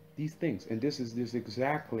these things. And this is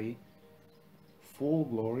exactly full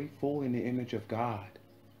glory, full in the image of God.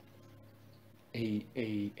 A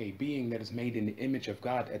being that is made in the image of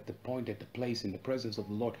God at the place, in the presence of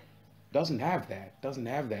the Lord, doesn't have that.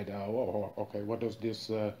 Okay, what does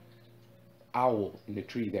this owl in the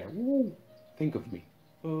tree there think of me?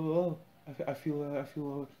 I feel a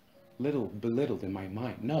little belittled in my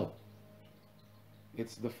mind. No,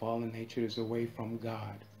 it's the fallen nature is away from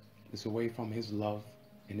God. It's away from His love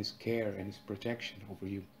and His care and His protection over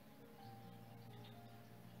you.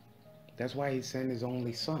 That's why He sent His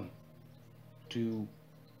only Son.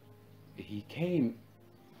 He came.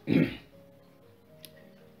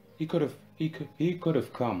 He could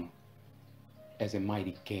have come as a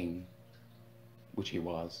mighty king, which He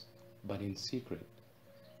was, but in secret.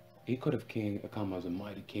 He could have come as a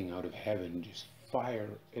mighty king out of heaven, just fire,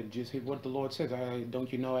 and just what the Lord says.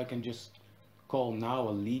 Don't you know I can just call now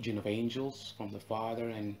a legion of angels from the Father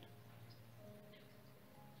and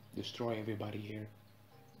destroy everybody here?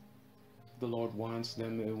 The Lord wants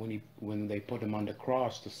them when they put Him on the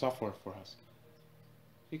cross to suffer for us.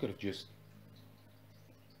 He could have just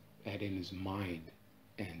had in His mind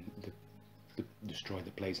and destroy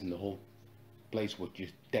the place, and the whole place would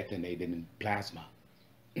just detonate in plasma,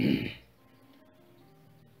 in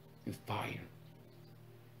fire.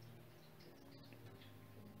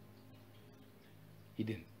 He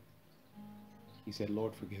didn't. He said,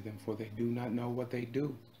 Lord, forgive them, for they do not know what they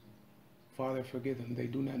do. Father, forgive them, they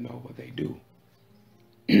do not know what they do.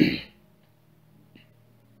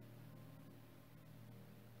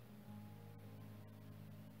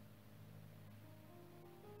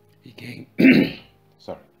 He came,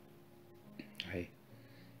 sorry,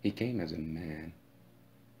 He came as a man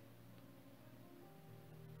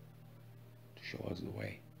to show us the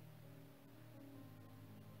way,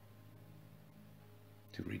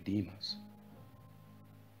 to redeem us,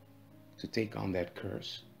 to take on that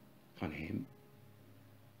curse on Him,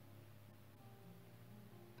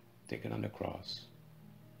 take it on the cross,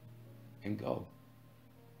 and go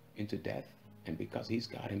into death. And because He's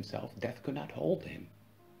God Himself, death could not hold Him.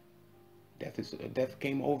 Death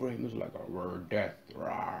came over Him. It was like, we're death,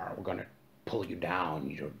 we're gonna pull you down,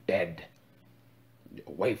 you're dead,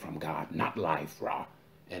 away from God, not life,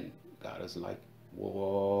 and God is like,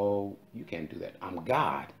 whoa, you can't do that, I'm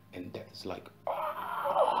God. And death is like,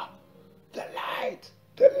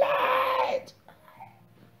 the light,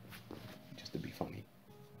 just to be funny,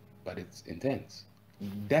 but it's intense.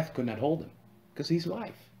 Death could not hold Him because He's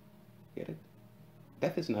life. Get it?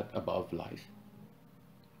 Death is not above life.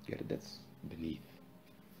 Get it? That's beneath.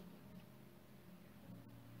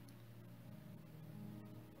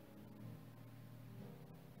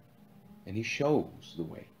 And He shows the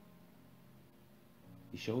way.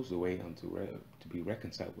 He shows the way to be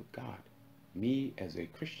reconciled with God. Me as a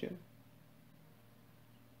Christian,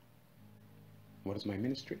 what is my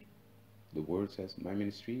ministry? The word says my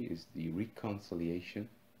ministry is the reconciliation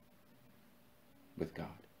with God,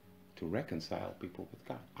 to reconcile people with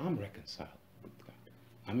God. I'm reconciled with God.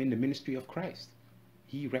 I'm in the ministry of Christ.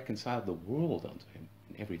 He reconciled the world unto him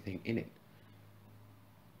and everything in it,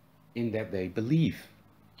 in that they believe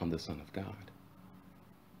on the Son of God.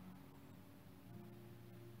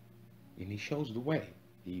 And he shows the way.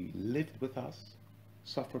 He lived with us,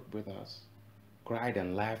 suffered with us, cried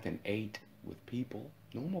and laughed and ate with people,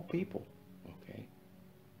 normal people, okay?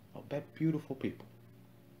 I'll bet beautiful people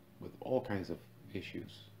with all kinds of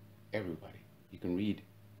issues. Everybody. You can read.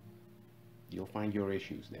 You'll find your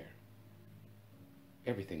issues there.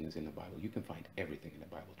 Everything is in the Bible. You can find everything in the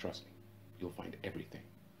Bible. Trust me. You'll find everything.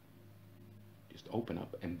 Just open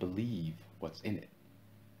up and believe what's in it.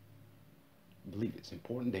 Believe. It's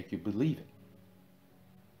important that you believe it.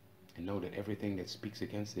 And know that everything that speaks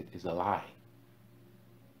against it is a lie.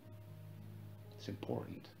 It's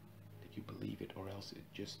important that you believe it, or else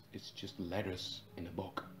it's just letters in a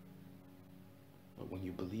book. But when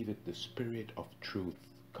you believe it, the Spirit of truth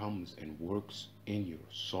comes and works in your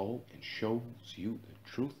soul and shows you the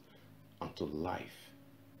truth unto life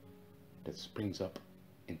that springs up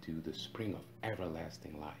into the spring of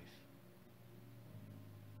everlasting life.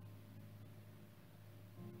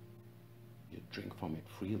 You drink from it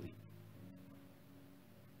freely.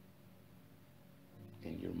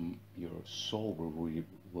 And your soul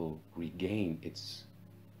will regain its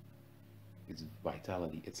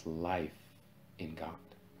vitality, its life in God.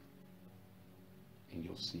 And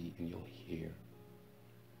you'll see and you'll hear.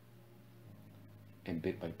 And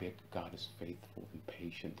bit by bit, God is faithful and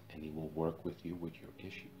patient, and he will work with you with your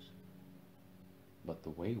issues. But the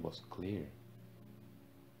way was clear.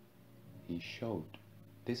 He showed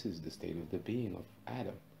this is the state of the being of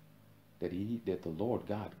Adam. That the Lord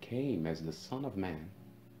God came as the Son of Man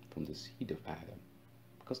from the seed of Adam.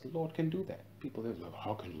 Because the Lord can do that. People are like,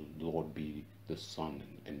 how can the Lord be the Son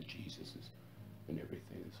and Jesus and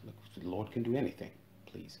everything? It's like, the Lord can do anything,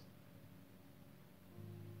 please.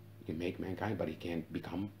 He can make mankind, but he can't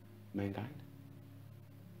become mankind.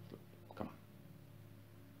 Come on.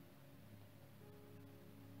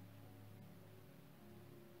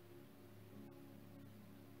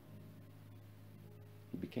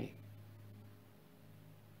 He became.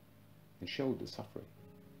 And showed the suffering,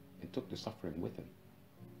 and took the suffering with him.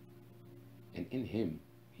 And in him,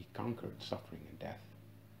 he conquered suffering and death.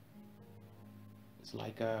 It's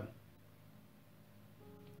like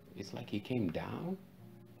he came down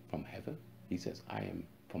from heaven. He says, I am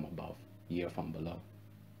from above, ye are from below.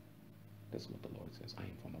 That's what the Lord says. I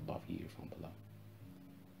am from above, ye are from below.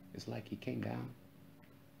 It's like he came down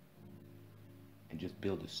and just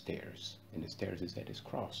built the stairs. And the stairs is at his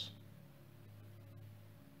cross.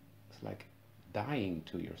 Like dying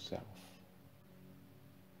to yourself,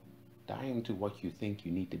 dying to what you think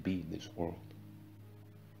you need to be in this world,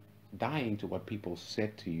 dying to what people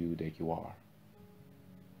said to you that you are,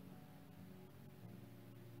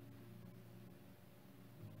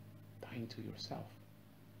 dying to yourself.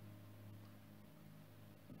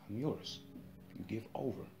 I'm yours. You give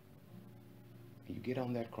over, and you get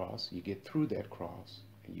on that cross, you get through that cross,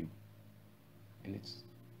 and it's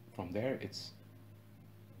from there, it's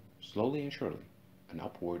slowly and surely, an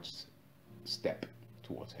upwards step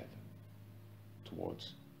towards heaven,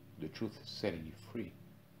 towards the truth setting you free.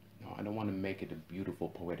 Now, I don't want to make it a beautiful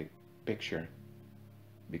poetic picture,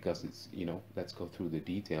 because it's, let's go through the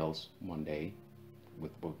details one day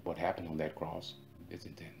with what happened on that cross. It's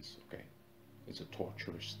intense, okay? It's a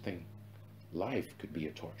torturous thing. Life could be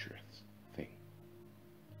a torturous thing,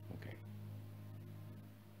 okay?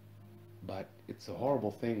 But it's a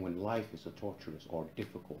horrible thing when life is a torturous or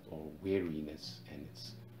difficult or weariness, and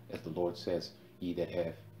it's, as the Lord says, ye that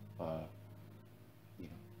have, that are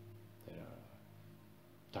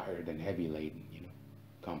tired and heavy laden,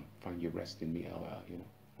 come, find your rest in me.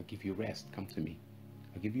 I'll give you rest. Come to me.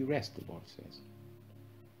 I'll give you rest, the Lord says.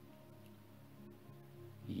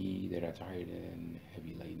 Ye that are tired and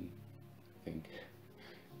heavy laden. I think,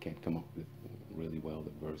 can't come up with really well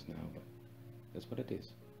the verse now, but that's what it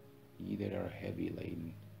is. Ye that are heavy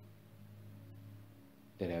laden,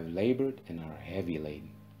 that have labored and are heavy laden,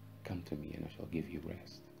 come to me and I shall give you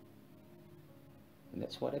rest. And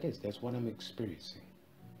that's what it is. That's what I'm experiencing.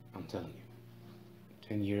 I'm telling you.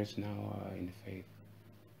 10 years now in the faith.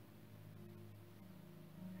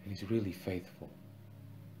 And he's really faithful.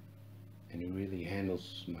 And he really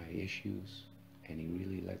handles my issues. And he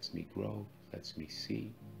really lets me grow, lets me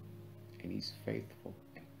see. And he's faithful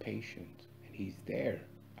and patient. And he's there.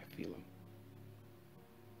 I feel him.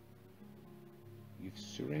 You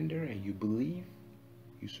surrender and you believe.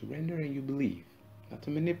 You surrender and you believe. Not to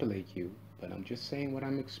manipulate you, but I'm just saying what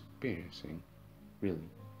I'm experiencing, really.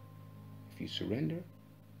 If you surrender,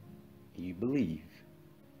 and you believe,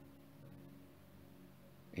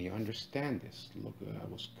 and you understand this, look, I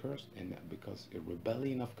was cursed and because a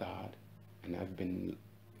rebellion of God, and I've been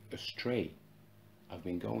astray. I've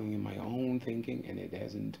been going in my own thinking, and it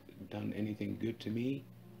hasn't done anything good to me.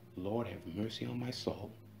 Lord, have mercy on my soul.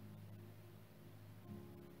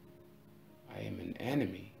 I am an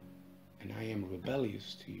enemy, and I am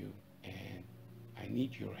rebellious to you, and I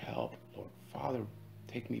need your help. Lord, Father,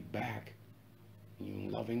 take me back in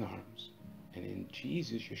your loving arms. And in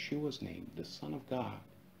Jesus, Yeshua's name, the Son of God,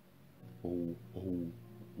 who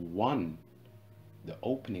won the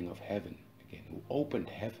opening of heaven again, who opened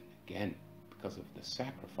heaven again because of the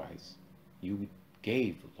sacrifice you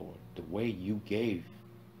gave, Lord, the way you gave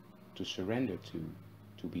to surrender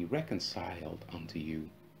to be reconciled unto you,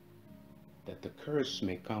 that the curse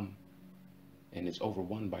may come and is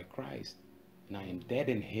overwon by Christ. And I am dead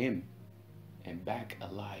in him and back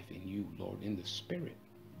alive in you, Lord, in the Spirit.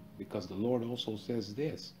 Because the Lord also says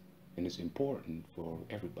this, and it's important for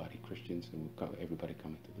everybody, Christians and everybody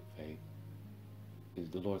coming to the faith, is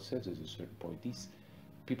the Lord says at a certain point, these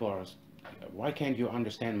people are, why can't you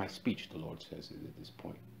understand my speech, the Lord says at this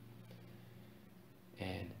point.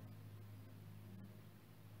 And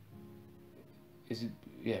is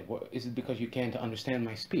it because you can't understand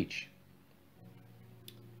my speech?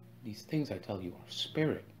 These things I tell you are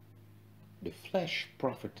spirit. The flesh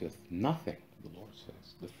profiteth nothing, the Lord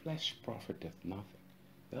says. The flesh profiteth nothing.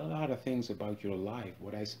 There are a lot of things about your life.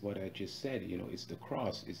 What I just said, it's the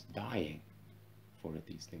cross, is dying for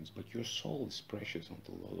these things. But your soul is precious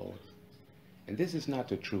unto the Lord. And this is not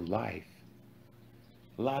the true life.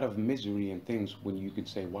 A lot of misery and things, when you could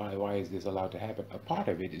say, why is this allowed to happen? A part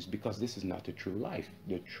of it is because this is not the true life.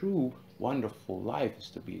 The true, wonderful life is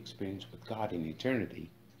to be experienced with God in eternity.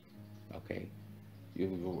 Okay?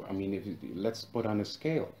 Let's put on a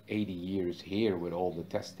scale 80 years here with all the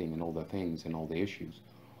testing and all the things and all the issues,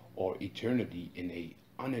 or eternity in a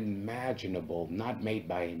unimaginable, not made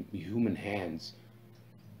by human hands,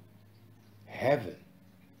 heaven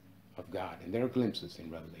of God. And there are glimpses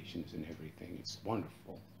in Revelations and everything. It's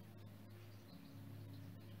wonderful.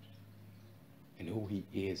 And who he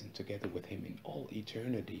is, and together with him in all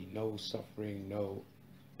eternity, no suffering, no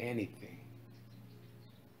anything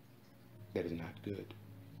that is not good.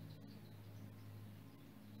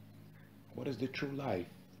 What is the true life?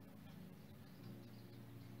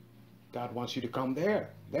 God wants you to come there.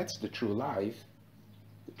 That's the true life.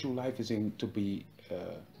 The true life is to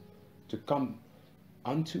come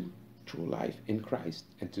unto true life in Christ,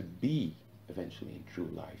 and to be eventually in true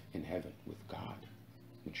life in heaven with God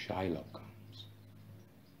when Shiloh comes.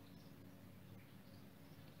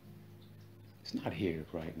 It's not here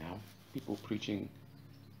right now. People preaching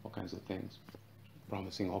all kinds of things,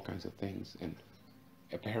 promising all kinds of things, and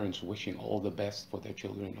parents wishing all the best for their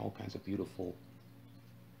children, all kinds of beautiful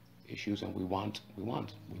issues, and we want.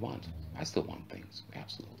 I still want things,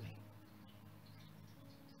 absolutely.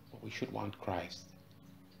 But we should want Christ,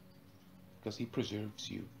 because he preserves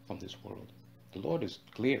you from this world. The Lord is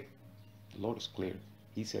clear. The Lord is clear.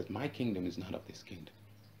 He says, my kingdom is not of this kingdom,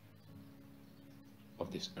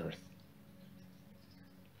 of this earth.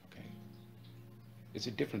 Okay? It's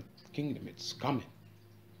a different kingdom. It's coming.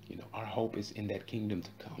 Our hope is in that kingdom to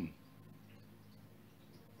come,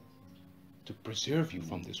 to preserve you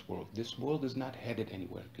from this world. This world is not headed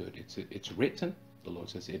anywhere good. It's written. The Lord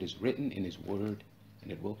says it is written in his word,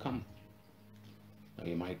 and it will come. Now,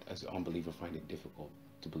 you might, as an unbeliever, find it difficult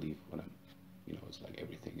to believe what it's like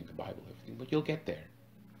everything in the Bible, everything, but you'll get there.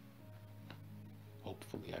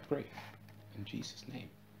 Hopefully, I pray. In Jesus' name.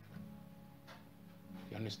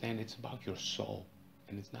 You understand, it's about your soul.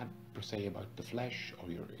 And it's not per se about the flesh or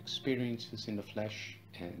your experiences in the flesh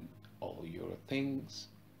and all your things.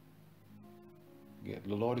 Yeah,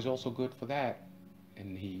 the Lord is also good for that,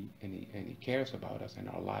 and he cares about us and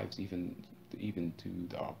our lives, even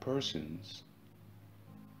to our persons.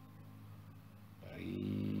 But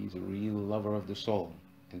he's a real lover of the soul,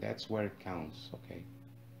 and that's where it counts. Okay,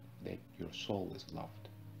 that your soul is loved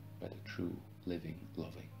by the true, living,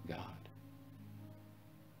 loving God.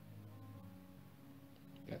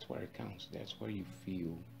 That's where it counts. That's where you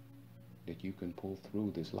feel that you can pull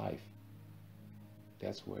through this life.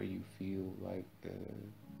 That's where you feel like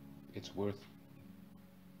it's worth,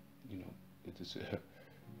 it is,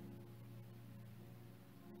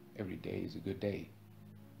 every day is a good day.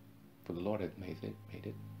 For the Lord had made it,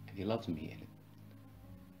 and he loves me in it.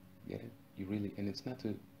 Get it? You really, and it's not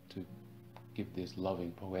to give this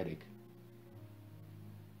loving, poetic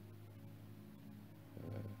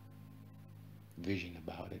vision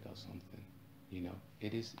about it or something. You know,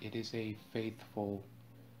 it is a faithful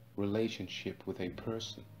relationship with a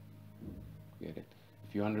person. Get it?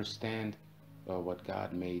 If you understand what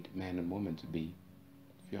God made man and woman to be,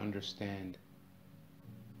 if you understand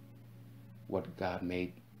what God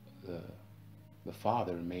made the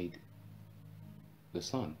Father made the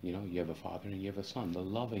Son, you know, you have a Father and you have a Son. The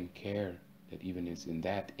loving care that even is in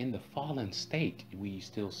that, in the fallen state, we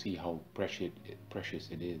still see how precious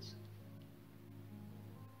it is.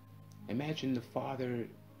 Imagine the Father,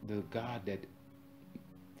 the God that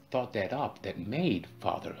thought that up, that made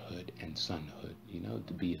fatherhood and sonhood, you know,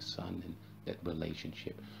 to be a son, and that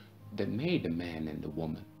relationship, that made the man and the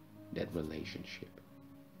woman, that relationship,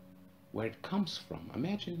 where it comes from.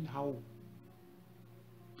 Imagine how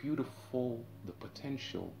beautiful the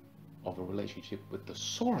potential of a relationship with the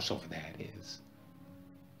source of that is,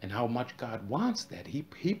 and how much God wants that. He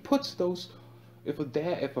puts those. If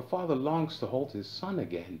a father longs to hold his son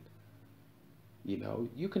again, you know,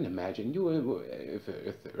 you can imagine,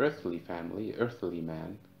 if the earthly family, earthly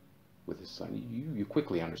man with his son, you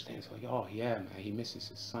quickly understand. It's like, oh yeah, man, he misses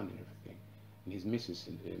his son and everything, and he's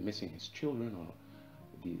missing his children, or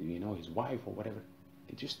you know, his wife or whatever.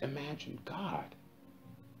 And just imagine God,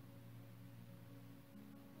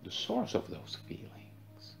 the source of those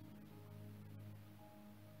feelings.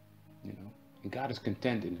 You know, and God is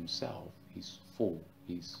content in himself. He's full.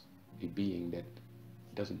 He's a being that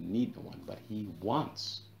doesn't need no one, but he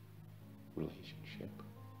wants relationship.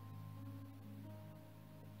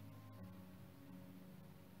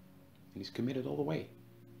 And he's committed all the way,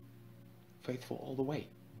 faithful all the way.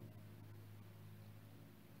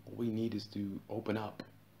 All we need is to open up.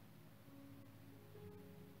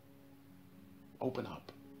 Open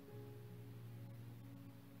up.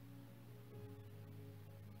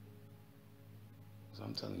 As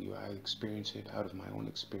I'm telling you, I experience it out of my own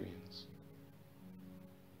experience.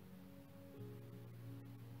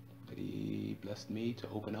 But he blessed me to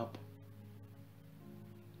open up.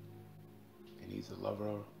 And he's the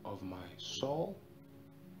lover of my soul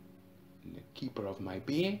and the keeper of my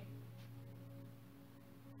being.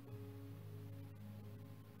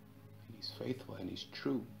 And he's faithful and he's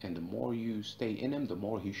true. And the more you stay in him, the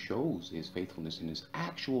more he shows his faithfulness and his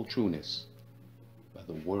actual trueness by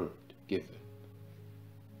the word given.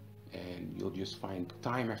 And you'll just find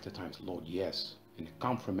time after time, Lord, yes, and the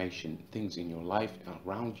confirmation, things in your life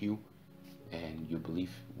around you, and your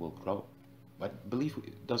belief will grow. But belief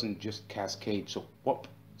doesn't just cascade, so whoop,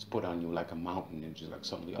 it's put on you like a mountain, and just like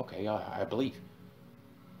suddenly, okay, I believe.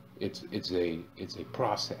 It's a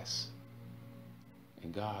process,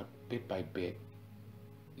 and God, bit by bit,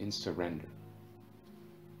 in surrender,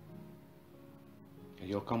 and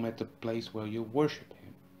you'll come at the place where you worship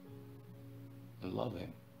him and love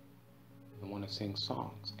him and want to sing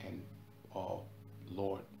songs, and oh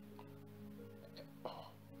Lord, oh.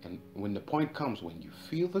 And when the point comes when you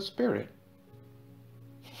feel the Spirit,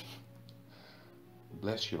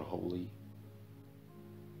 bless your holy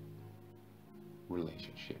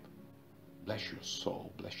relationship, bless your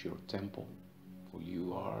soul, bless your temple, for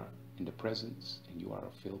you are in the presence and you are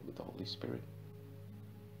filled with the Holy Spirit,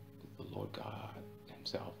 with the Lord God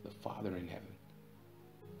himself, the Father in heaven,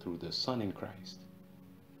 through the Son in Christ,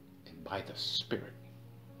 and by the Spirit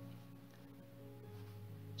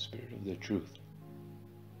of the truth.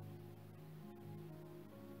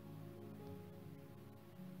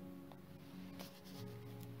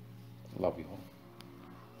 Love you all.